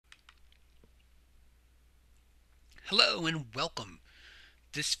Hello and welcome.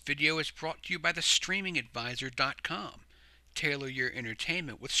 This video is brought to you by the StreamingAdvisor.com. Tailor your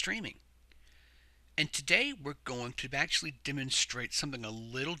entertainment with streaming. And today we're going to actually demonstrate something a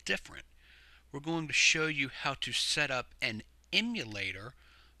little different. We're going to show you how to set up an emulator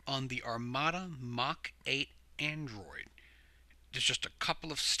on the Armada Mach 8 Android. There's just a couple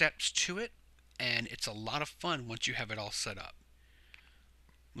of steps to it, and it's a lot of fun once you have it all set up.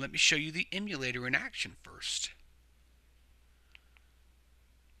 Let me show you the emulator in action first.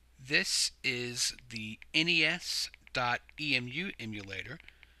 This is the NES.EMU emulator,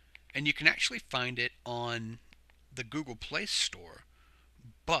 and you can actually find it on the Google Play Store.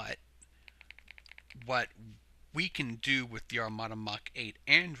 But what we can do with the Armada Mach 8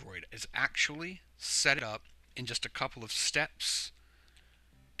 Android is actually set it up in just a couple of steps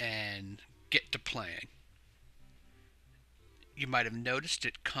and get to playing. You might have noticed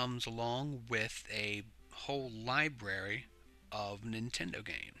it comes along with a whole library of Nintendo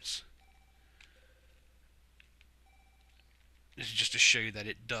games. This is just to show you that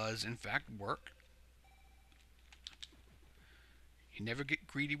it does in fact work. You never get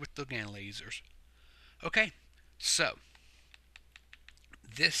greedy with the GAN lasers. Okay, so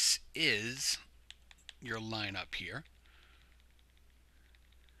this is your lineup here.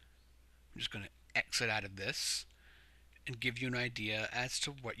 I'm just going to exit out of this and give you an idea as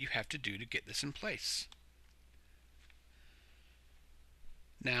to what you have to do to get this in place.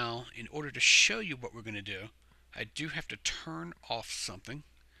 Now, in order to show you what we're going to do, I do have to turn off something.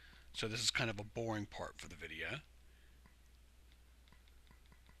 So this is kind of a boring part for the video.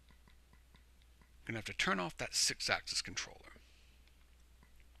 I'm going to have to turn off that 6-axis controller.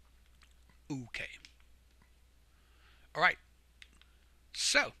 Okay. Alright.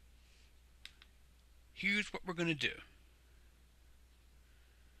 So, here's what we're going to do.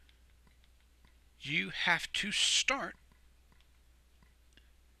 You have to start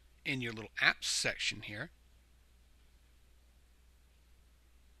in your little apps section here.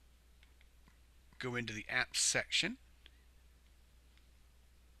 Go into the apps section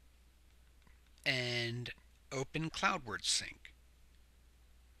and open CloudWords Sync.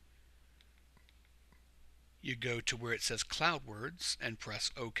 You go to where it says CloudWords and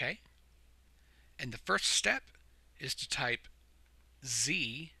press OK. And the first step is to type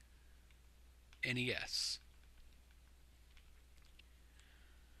Z NES.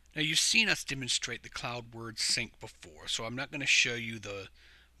 Now you've seen us demonstrate the CloudWords Sync before, so I'm not going to show you the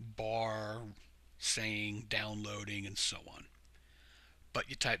bar saying downloading and so on. But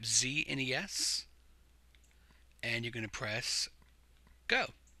you type Z NES and you're going to press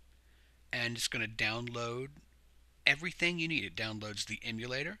go. And it's going to download everything you need. It downloads the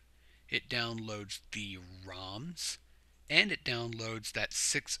emulator, it downloads the ROMs, and it downloads that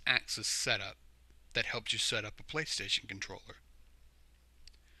 6-axis setup that helps you set up a PlayStation controller.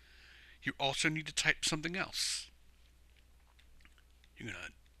 You also need to type something else.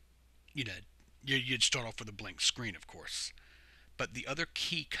 You'd start off with a blank screen, of course. But the other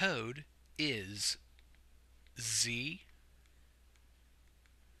key code is Z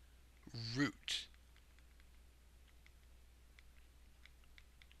root.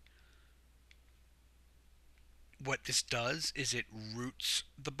 What this does is it roots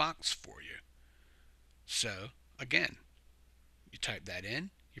the box for you. So, again, you type that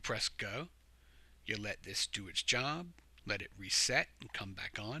in, you press go, you let this do its job, let it reset and come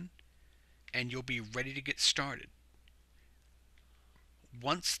back on, and you'll be ready to get started.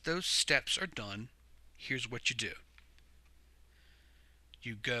 Once those steps are done, here's what you do.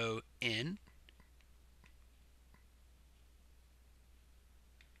 You go in,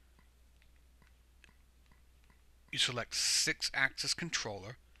 you select 6-axis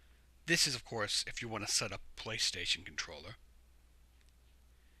controller. This is, of course, if you want to set up a PlayStation controller.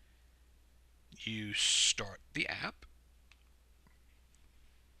 You start the app.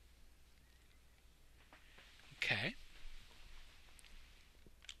 Okay.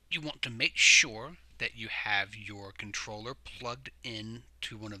 You want to make sure that you have your controller plugged in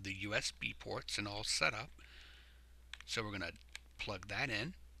to one of the USB ports and all set up. So we're going to plug that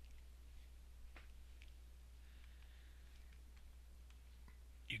in.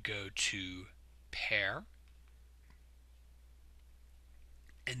 You go to pair,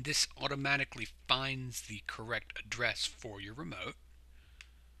 and this automatically finds the correct address for your remote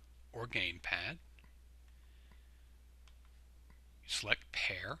or gamepad. You select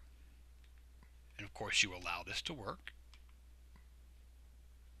pair, and of course you allow this to work.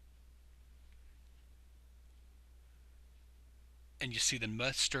 And you see the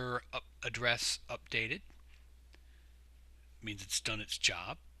master address updated. Means it's done its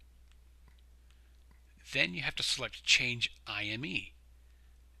job. Then you have to select Change IME,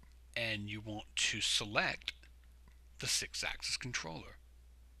 and you want to select the 6-axis controller.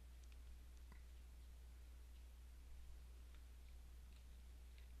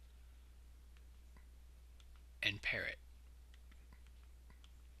 And pair it.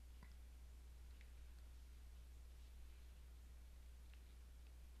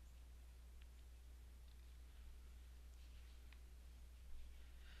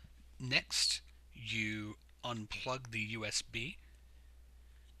 Next, you unplug the USB,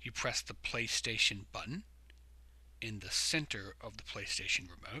 you press the PlayStation button in the center of the PlayStation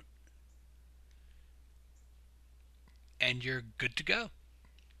remote, and you're good to go.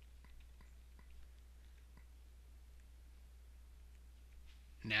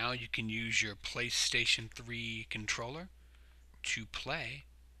 Now you can use your PlayStation 3 controller to play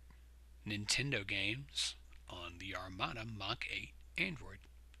Nintendo games on the Armada Mach 8 Android.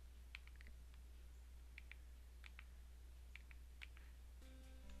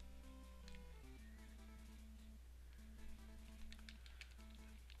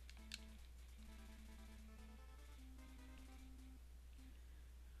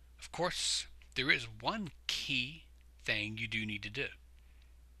 Of course, there is one key thing you do need to do.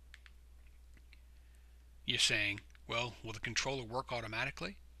 You're saying, well, will the controller work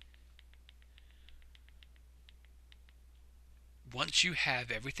automatically? Once you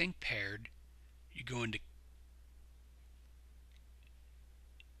have everything paired, you go into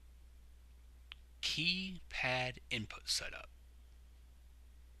keypad input setup.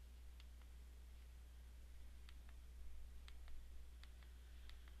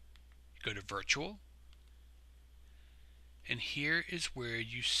 Go to virtual, and here is where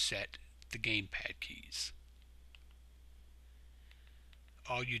you set the gamepad keys.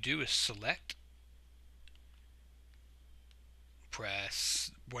 All you do is select,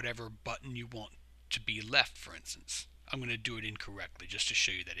 press whatever button you want to be left, for instance. I'm going to do it incorrectly just to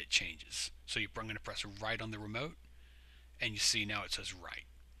show you that it changes. So I'm going to press right on the remote, and you see now it says right.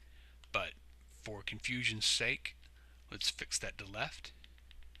 But for confusion's sake, let's fix that to left.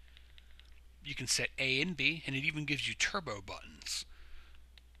 You can set A and B, and it even gives you turbo buttons.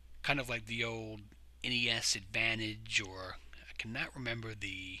 Kind of like the old NES Advantage, or I cannot remember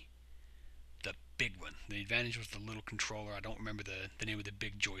the big one. The Advantage was the little controller. I don't remember the name of the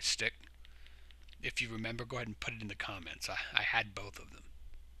big joystick. If you remember, go ahead and put it in the comments. I had both of them.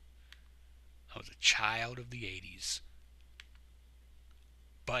 I was a child of the 80s.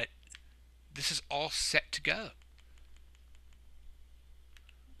 But this is all set to go.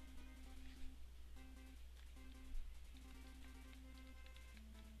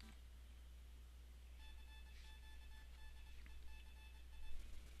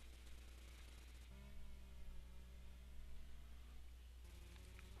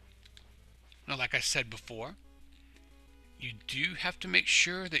 Now, like I said before, you do have to make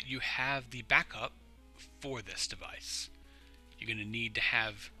sure that you have the backup for this device. You're going to need to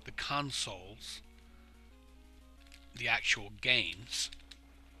have the consoles, the actual games,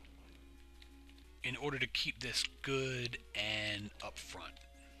 in order to keep this good and upfront.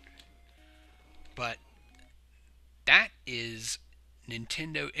 But that is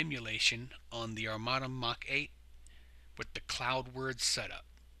Nintendo emulation on the Armada Mach 8 with the cloud words setup.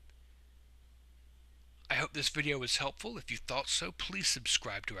 I hope this video was helpful. If you thought so, please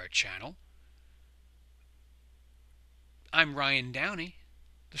subscribe to our channel. I'm Ryan Downey,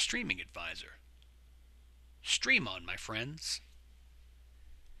 the Streaming Advisor. Stream on, my friends.